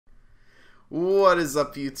What is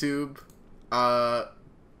up, YouTube?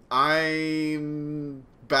 I'm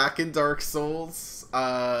back in Dark Souls.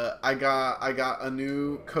 I got a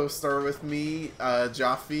new co-star with me,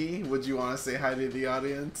 Jaffe. Would you want to say hi to the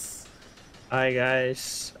audience? Hi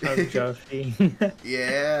guys, I'm Joshi.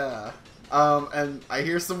 Yeah. And I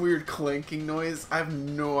hear some weird clanking noise. I have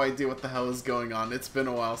no idea what the hell is going on. It's been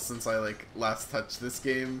a while since I last touched this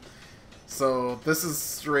game. So this is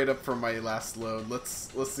straight up from my last load.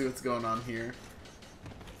 Let's see what's going on here.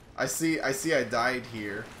 I see I died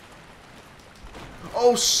here.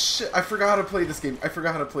 Oh shit, I forgot how to play this game. I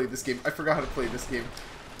forgot how to play this game. I forgot how to play this game.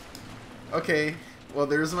 Okay, well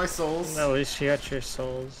there's my souls. At least you got your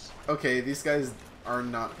souls. Okay, these guys are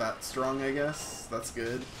not that strong, I guess. That's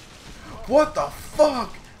good. What the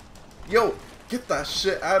fuck? Yo, get that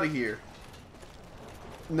shit out of here.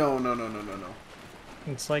 No.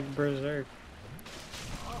 It's like Berserk.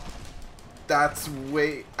 That's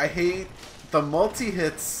way... I hate the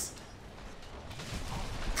multi-hits.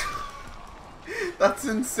 That's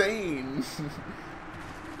insane.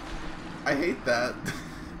 I hate that.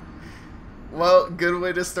 Well, good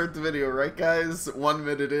way to start the video, right guys? 1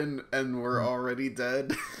 minute in and we're already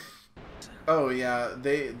dead. Oh yeah,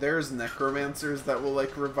 there's necromancers that will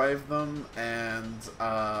like revive them, and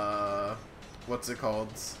what's it called?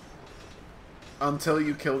 Until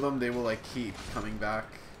you kill them, they will like keep coming back.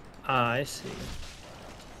 Ah, I see.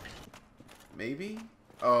 Maybe?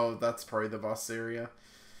 Oh, that's probably the boss area.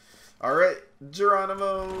 Alright,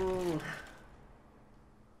 Geronimo!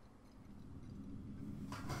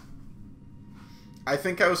 I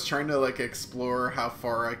think I was trying to like explore how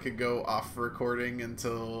far I could go off recording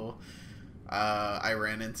until I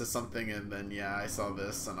ran into something, and then yeah, I saw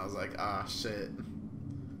this and I was like, ah, shit.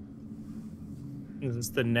 Is this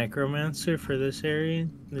the necromancer for this area?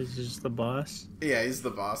 This is the boss? Yeah, he's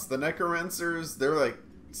the boss. The necromancers, they're like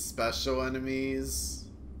special enemies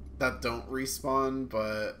that don't respawn,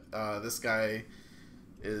 but this guy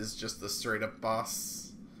is just the straight up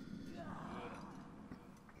boss.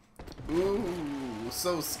 Ooh,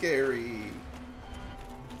 so scary.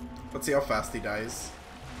 Let's see how fast he dies.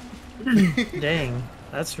 Dang,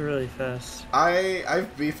 that's really fast.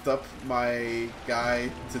 I've beefed up my guy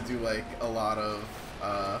to do like a lot of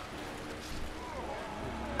I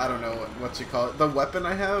don't know what you call it. The weapon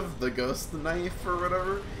I have, the ghost knife or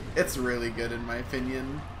whatever, it's really good in my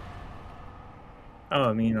opinion. Oh,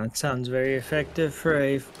 I mean, that sounds very effective for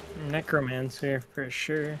a necromancer, for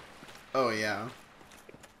sure. Oh yeah.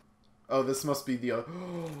 Oh, this must be the...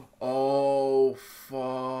 Oh,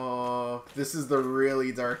 fuck. This is the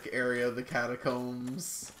really dark area of the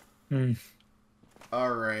catacombs. Hmm.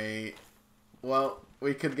 Alright. Well,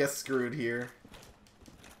 we could get screwed here.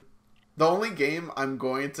 The only game I'm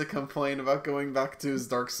going to complain about going back to is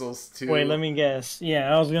Dark Souls 2. Wait, let me guess.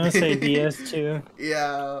 Yeah, I was gonna say DS2.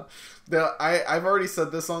 Yeah. I've already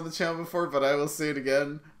said this on the channel before, but I will say it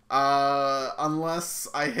again. Unless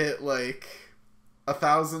I hit, like...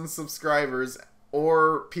 1,000 subscribers,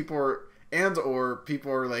 or people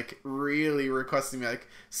are like really requesting me, like,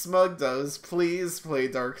 Smug does, please play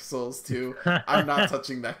Dark Souls 2. I'm not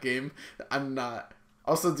touching that game. I'm not.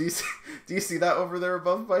 Also, do you see that over there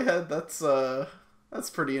above my head? That's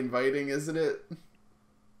pretty inviting, isn't it?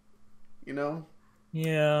 You know?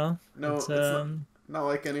 Yeah. No, it's not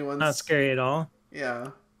like anyone's not scary at all.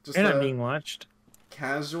 Yeah. Just You're not being watched.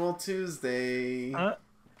 Casual Tuesday.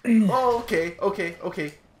 Oh, okay.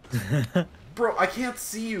 Bro, I can't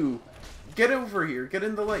see you. Get over here. Get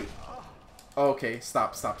in the light. Okay,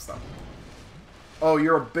 stop. Oh,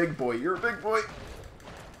 you're a big boy. You're a big boy.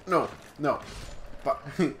 No. But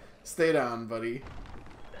stay down, buddy.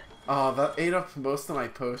 Oh, that ate up most of my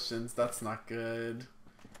potions. That's not good.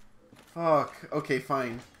 Fuck. Okay,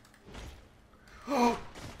 fine. Oh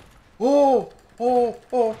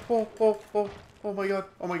my god.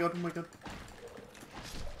 Oh my god.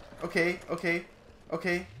 Okay.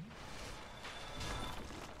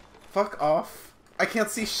 Fuck off. I can't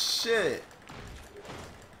see shit.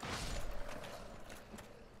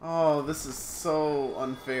 Oh, this is so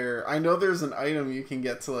unfair. I know there's an item you can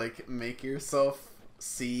get to, like, make yourself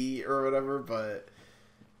see or whatever, but...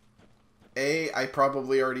 A, I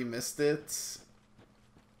probably already missed it.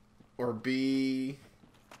 Or B...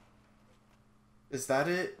 Is that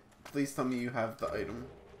it? Please tell me you have the item.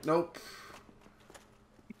 Nope.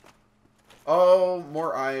 Oh,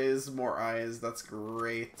 more eyes. That's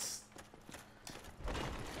great.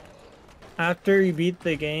 After you beat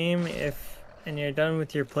the game, and you're done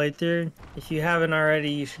with your playthrough, if you haven't already,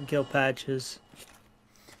 you should kill Patches.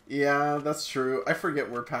 Yeah, that's true. I forget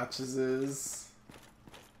where Patches is.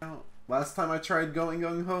 Last time I tried going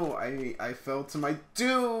gung ho, I fell to my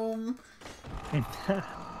doom.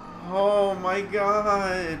 Oh my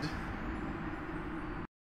god.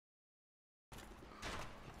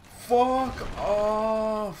 Fuck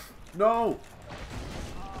off. No.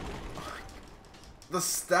 The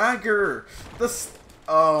stagger.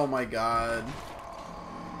 Oh my god.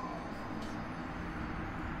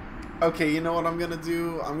 Okay, you know what I'm gonna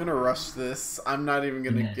do? I'm gonna rush this. I'm not even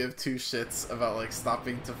gonna give two shits about, like,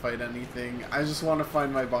 stopping to fight anything. I just want to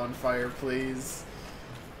find my bonfire, please.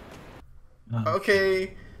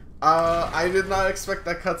 Okay. I did not expect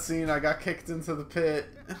that cutscene. I got kicked into the pit.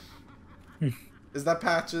 Is that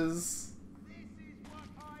Patches?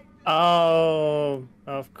 Oh,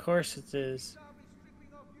 of course it is.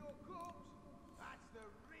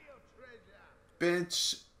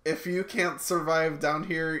 Bitch, if you can't survive down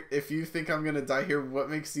here, if you think I'm gonna die here, what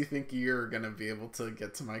makes you think you're gonna be able to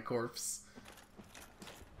get to my corpse?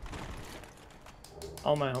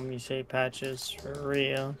 Oh my homies say Patches for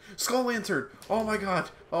real. Skull Lantern! Oh my god!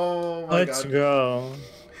 Oh my Let's god. go.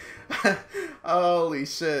 Holy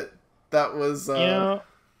shit. That was, You know,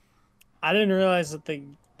 I didn't realize that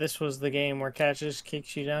this was the game where Patches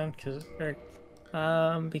kicks you down because he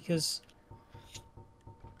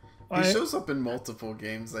I shows up in multiple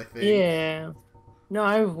games, I think. yeah. No,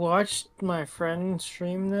 I watched my friend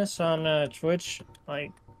stream this on Twitch,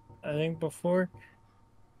 like, I think before.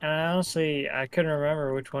 And I couldn't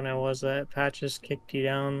remember which one it was that Patches kicked you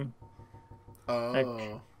down. Like,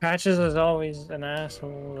 Oh. Patches is always an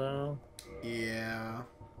asshole, though. Yeah.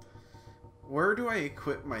 Where do I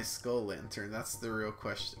equip my Skull Lantern? That's the real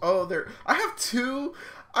question. Oh, there. I have two.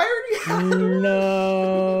 I already had one.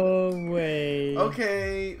 No way.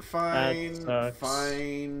 Okay, That fine, sucks.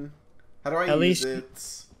 fine. How do I At use least,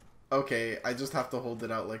 it? Okay, I just have to hold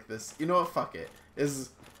it out like this. You know what? Fuck it. Is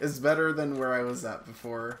better than where I was at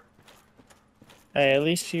before. hey, at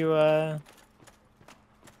least you know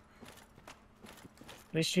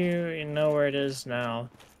where it is now.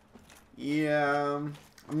 Yeah, I'm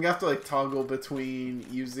gonna have to, like, toggle between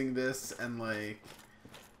using this and, like.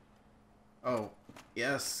 Oh,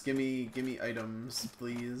 yes. Gimme items,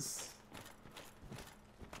 please.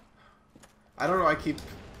 I don't know. I keep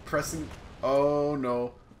pressing. Oh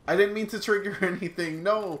no! I didn't mean to trigger anything.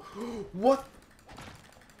 No. What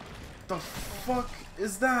the fuck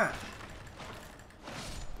is that?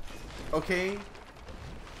 Okay.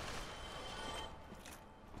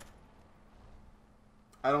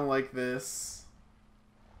 I don't like this.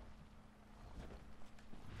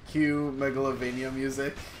 Cue Megalovania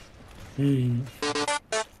music.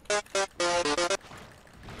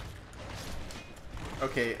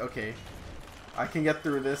 Okay, okay. I can get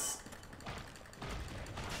through this.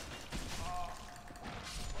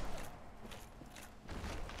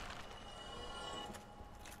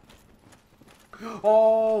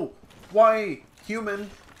 Oh! Why? Human?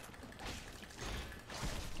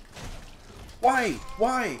 Why?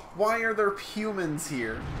 Why? Why are there humans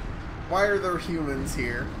here? Why are there humans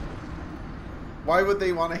here? Why would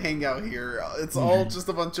they want to hang out here? It's all just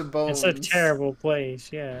a bunch of bones. It's a terrible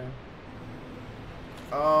place, yeah.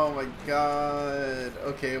 Oh my god.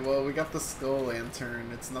 Okay, well, we got the Skull Lantern.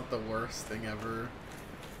 It's not the worst thing ever.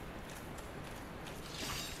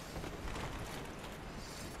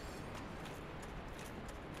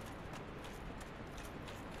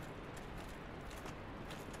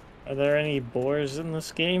 Are there any boars in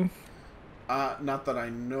this game? Not that I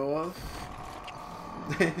know of.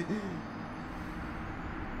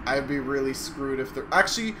 I'd be really screwed if there...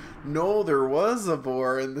 Actually, no, there was a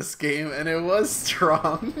boar in this game, and it was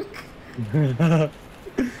strong.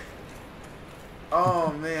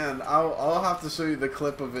 Oh, man. I'll have to show you the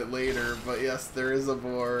clip of it later, but yes, there is a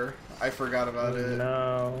boar. I forgot about it.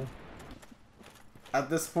 No. At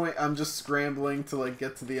this point, I'm just scrambling to, like,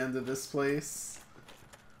 get to the end of this place.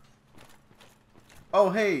 Oh,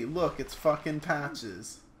 hey, look, it's fucking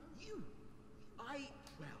Patches. Well,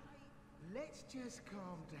 let's just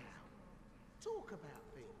calm down. Talk about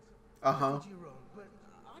things. Uh-huh. Did you wrong, but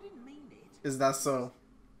I didn't mean it. Is that so?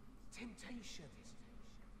 Temptations.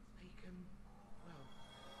 They can,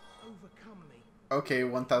 well, overcome me. Okay,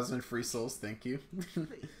 1,000 free souls, thank you. Please,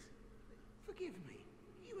 forgive me.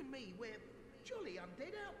 You and me, we're jolly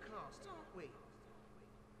undead outcasts, aren't we?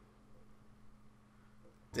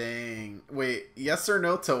 Dang. Wait, yes or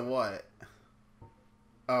no to what?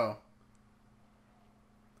 Oh.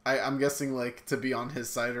 I'm guessing, like, to be on his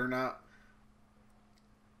side or not.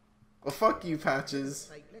 Well, fuck you, Patches.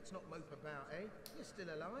 Hey, let's not mope about, eh? You're still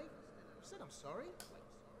alive. I said I'm sorry.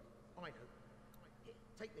 I know. Here,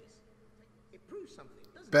 take this. It proves something,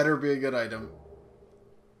 doesn't it? Better be a good item.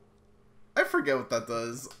 I forget what that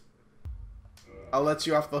does. I'll let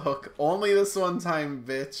you off the hook only this one time,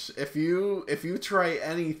 bitch. If you try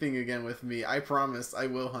anything again with me, I promise I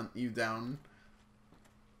will hunt you down.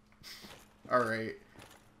 Alright.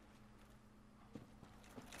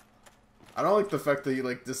 I don't like the fact that he,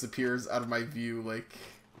 like, disappears out of my view, like,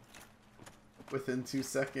 within 2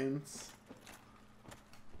 seconds.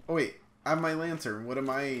 Oh, wait. I have my lantern. What am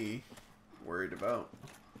I worried about?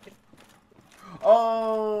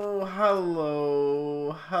 Oh,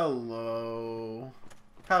 hello. Hello.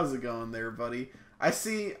 How's it going there, buddy? I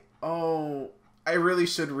see... Oh, I really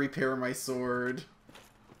should repair my sword.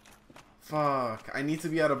 Fuck. I need to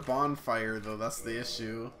be at a bonfire, though. That's the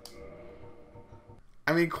issue.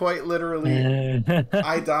 I mean, quite literally,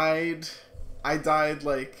 I died,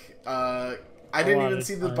 like, I didn't even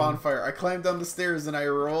see the bonfire. I climbed down the stairs and I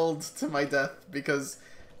rolled to my death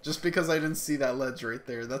just because I didn't see that ledge right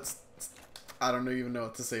there. That's, I don't even know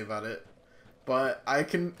what to say about it. But I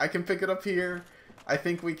can pick it up here. I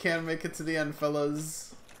think we can make it to the end,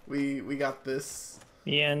 fellas. We got this.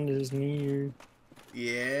 The end is near.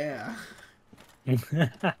 Yeah.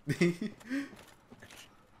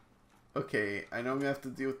 Okay, I know I'm gonna have to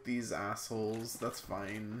deal with these assholes. That's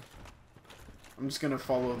fine. I'm just gonna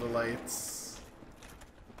follow the lights.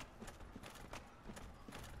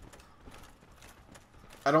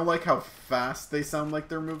 I don't like how fast they sound like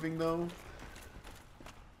they're moving, though.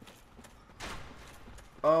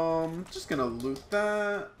 Just gonna loot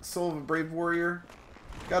that. Soul of a Brave Warrior.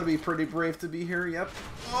 Gotta be pretty brave to be here, yep.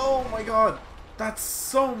 Oh my god! That's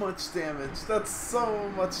so much damage! That's so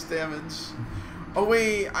much damage! Oh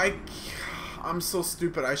wait, I'm so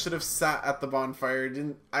stupid. I should have sat at the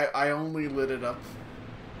bonfire. I only lit it up.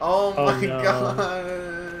 Oh my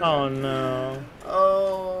god. Oh no.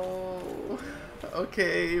 Oh.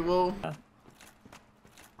 Okay, well.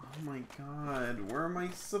 Oh my god, where am I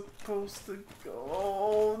supposed to go?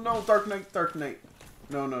 Oh no, Dark Knight, Dark Knight.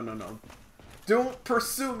 No, no, no, no. Don't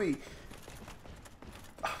pursue me.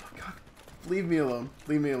 Oh my god. Leave me alone.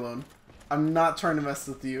 Leave me alone. I'm not trying to mess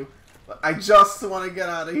with you. I just want to get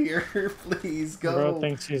out of here. Please go. Bro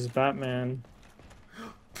thinks he's Batman.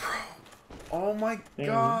 Bro. Oh my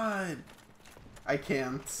god. I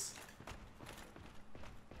can't.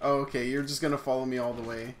 Oh, okay, you're just gonna follow me all the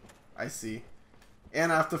way. I see.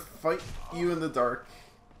 And I have to fight you in the dark.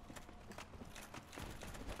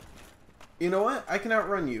 You know what? I can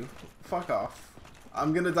outrun you. Fuck off.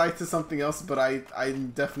 I'm gonna die to something else, but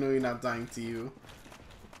I'm definitely not dying to you.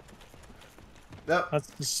 Yep. That's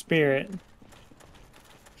the spirit.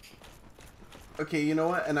 Okay, you know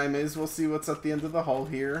what? And I may as well see what's at the end of the hall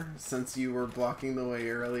here, since you were blocking the way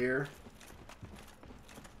earlier.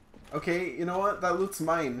 Okay, you know what? That loot's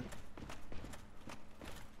mine.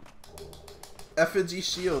 Effigy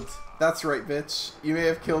shield. That's right, bitch. You may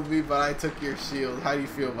have killed me, but I took your shield. How do you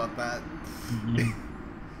feel about that?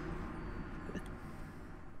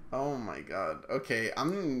 Oh my god. Okay,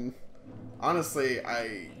 honestly,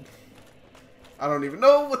 I don't even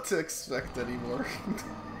know what to expect anymore.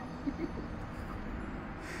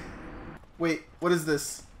 Wait, what is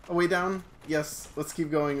this? A way down? Yes, let's keep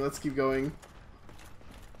going, let's keep going.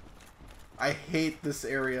 I hate this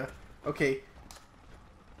area. Okay.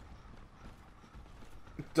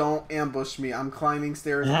 Don't ambush me. I'm climbing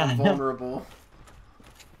stairs. I'm vulnerable.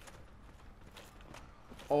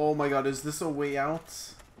 Oh my god, is this a way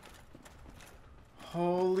out?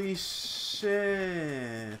 Holy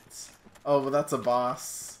shit. Oh, but that's a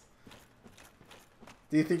boss.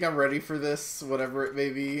 Do you think I'm ready for this? Whatever it may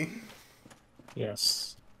be.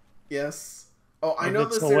 Yes. Yes. Oh, I if know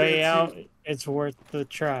it's this a area way out, too. it's worth the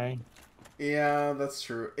try. Yeah, that's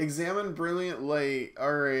true. Examine brilliant light.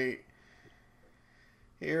 Alright.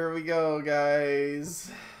 Here we go, guys.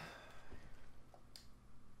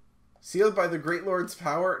 Sealed by the Great Lord's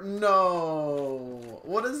power? No!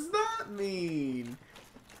 What does that mean?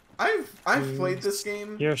 I've played this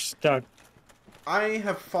game. You're stuck. I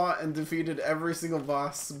have fought and defeated every single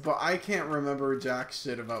boss, but I can't remember jack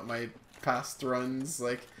shit about my past runs.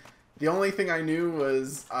 Like, the only thing I knew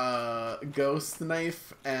was Ghost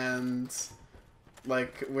Knife and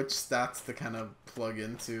like which stats to kind of plug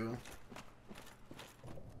into.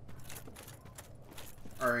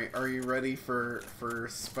 Alright, are you ready for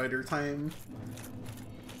spider time?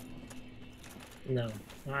 No,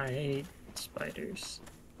 I hate spiders.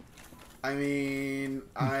 I mean,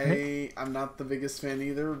 I'm not the biggest fan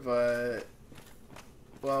either, but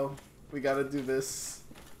well, we gotta do this.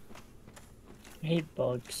 I hate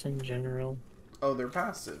bugs in general. Oh, they're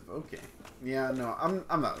passive. Okay. Yeah, no,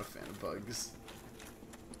 I'm not a fan of bugs.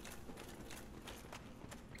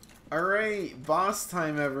 Alright, boss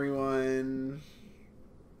time, everyone.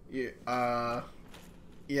 Yeah,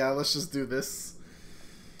 let's just do this.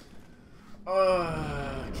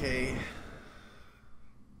 Okay.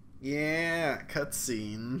 Yeah,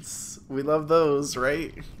 cutscenes. We love those,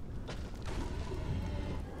 right?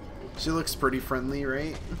 She looks pretty friendly,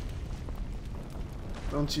 right?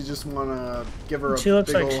 Don't you just want to give her a She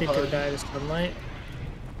looks big like ol' she hug? could die to sunlight.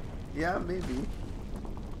 Yeah, maybe.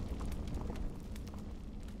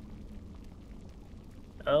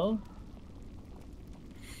 Oh?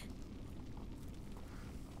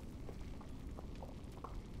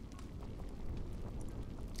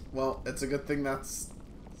 Well, it's a good thing that's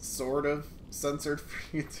sort of censored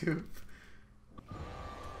for YouTube.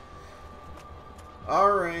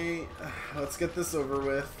 Alright, let's get this over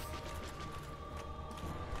with.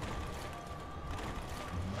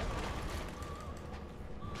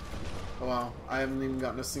 Oh wow, I haven't even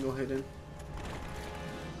gotten a single hit in.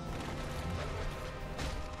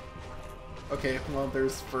 Okay, well,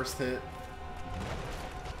 there's first hit.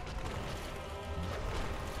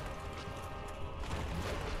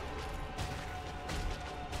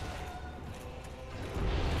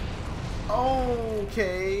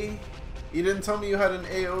 Okay. You didn't tell me you had an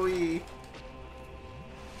AoE.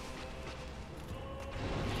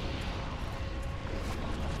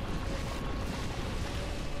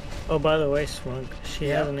 Oh, by the way, Swunk, she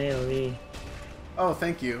has an AoE. Oh,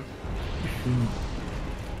 thank you.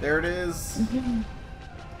 There it is.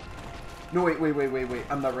 No, wait.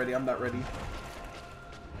 I'm not ready.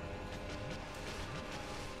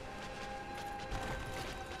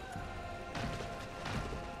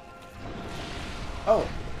 Oh.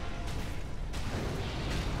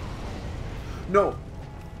 No.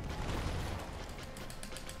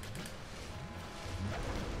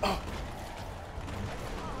 Oh.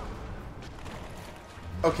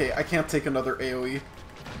 Okay, I can't take another AoE.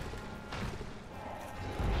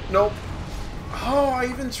 Nope. Oh, I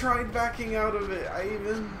even tried backing out of it.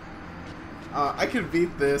 I could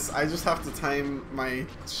beat this. I just have to time my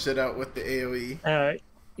shit out with the AoE.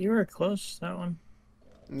 You were close, that one.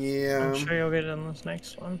 Yeah. I'm sure you'll get it in this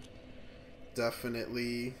next one.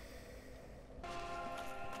 Definitely.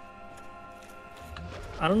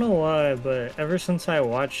 I don't know why, but ever since I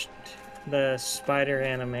watched the spider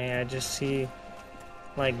anime, I just see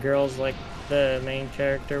like girls like the main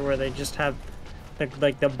character where they just have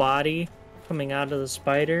like the body coming out of the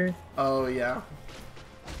spider. Oh yeah.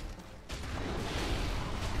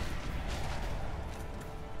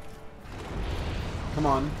 Come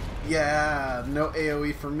on. Yeah, no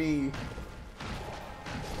AoE for me.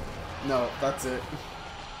 No, that's it.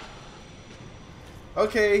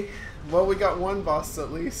 Okay, well we got one boss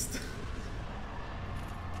at least.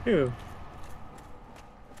 Two.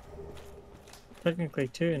 Technically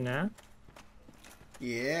two now.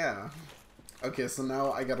 Yeah. Okay, so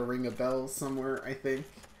now I gotta ring a bell somewhere, I think.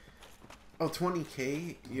 Oh,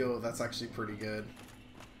 20k? Yo, that's actually pretty good.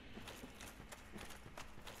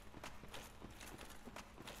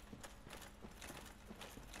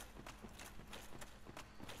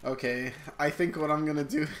 Okay, I think what I'm gonna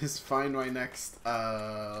do is find my next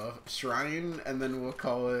shrine, and then we'll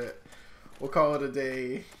call it a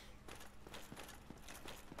day.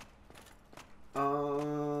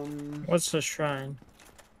 What's the shrine?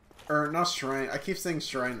 Or not shrine. I keep saying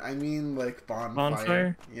shrine. I mean like bonfire.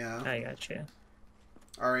 Bonfire? Yeah. I gotcha.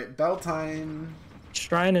 All right, bell time.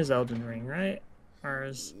 Shrine is Elden Ring, right? Or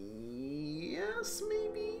is... Yes,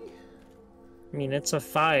 maybe. I mean, it's a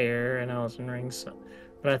fire in Elden Ring, so...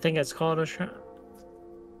 but I think it's called a shrine.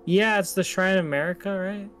 Yeah, it's the Shrine of America,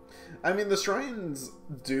 right? I mean, the shrines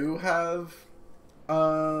do have,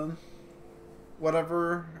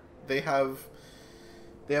 whatever they have.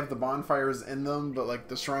 They have the bonfires in them, but like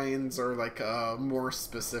the shrines are like a more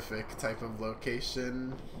specific type of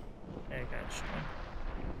location. I gotcha.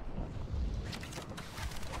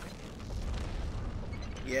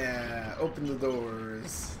 Yeah, open the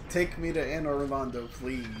doors. Take me to Anne Orlando,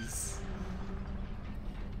 please.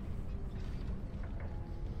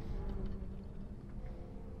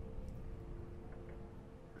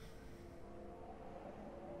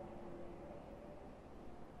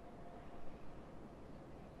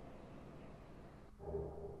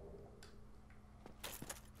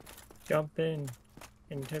 Jump in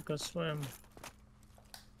and take a swim.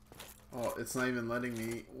 Oh, it's not even letting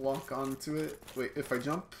me walk onto it. Wait, if I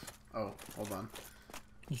jump? Oh, hold on.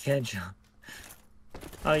 You can't jump.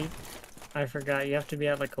 Oh, I forgot. You have to be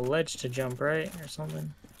at like a ledge to jump, right? Or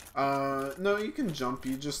something. No, you can jump.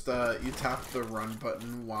 You just, you tap the run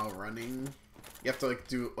button while running. You have to, like,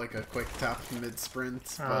 do, like, a quick tap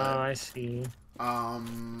mid-sprint. Oh, I see.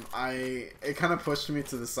 It kind of pushed me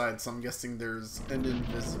to the side, so I'm guessing there's an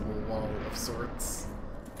invisible wall of sorts.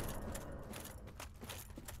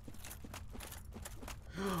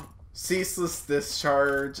 Ceaseless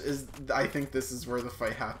Discharge is... I think this is where the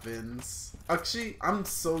fight happens. Actually, I'm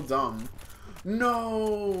so dumb.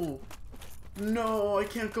 No! No, I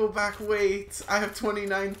can't go back. Wait, I have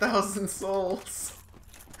 29,000 souls.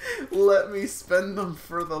 Let me spend them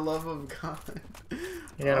for the love of God.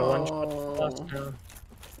 You got a one-shot boss now.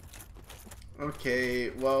 Okay,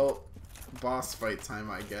 well, boss fight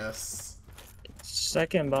time, I guess.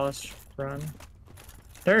 Second boss run.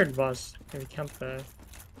 Third boss, if you count the...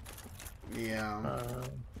 Yeah.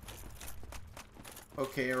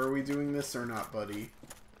 Okay, are we doing this or not, buddy?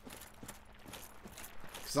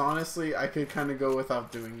 Because honestly, I could kind of go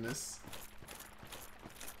without doing this.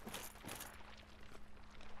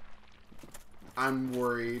 I'm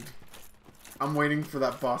worried. I'm waiting for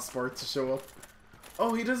that boss bar to show up.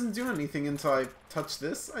 Oh, he doesn't do anything until I touch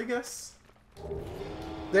this, I guess?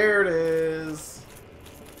 There it is.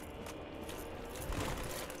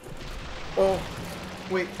 Oh,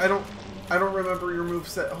 wait, I don't remember your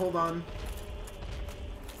moveset. Hold on.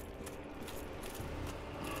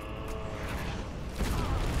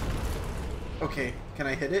 Okay, can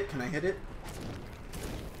I hit it? Can I hit it?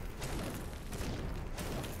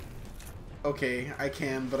 Okay, I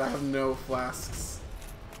can, but I have no flasks.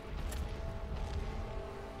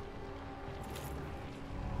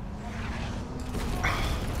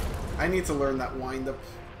 I need to learn that wind up.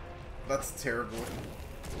 That's terrible.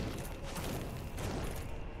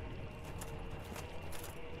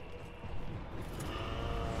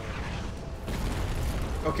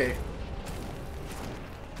 Okay.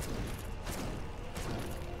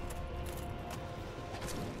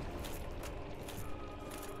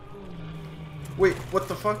 Wait, what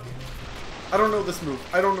the fuck? I don't know this move.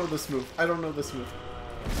 I don't know this move. I don't know this move.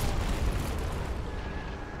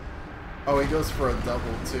 Oh, he goes for a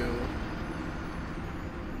double, too.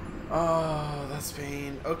 Oh, that's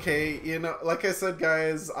pain. Okay, you know, like I said,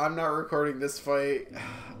 guys, I'm not recording this fight.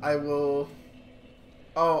 I will...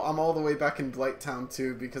 Oh, I'm all the way back in Blighttown,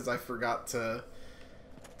 too, because I forgot to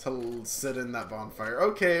sit in that bonfire.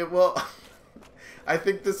 Okay, well... I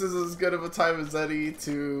think this is as good of a time as any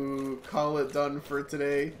to call it done for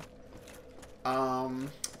today.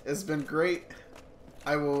 It's been great.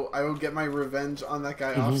 I will get my revenge on that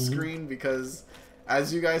guy off screen, because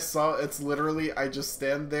as you guys saw, it's literally I just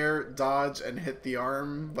stand there, dodge, and hit the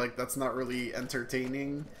arm. Like, that's not really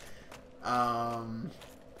entertaining. And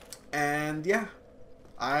yeah,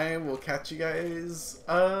 I will catch you guys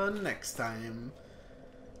next time.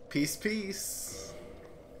 Peace, peace.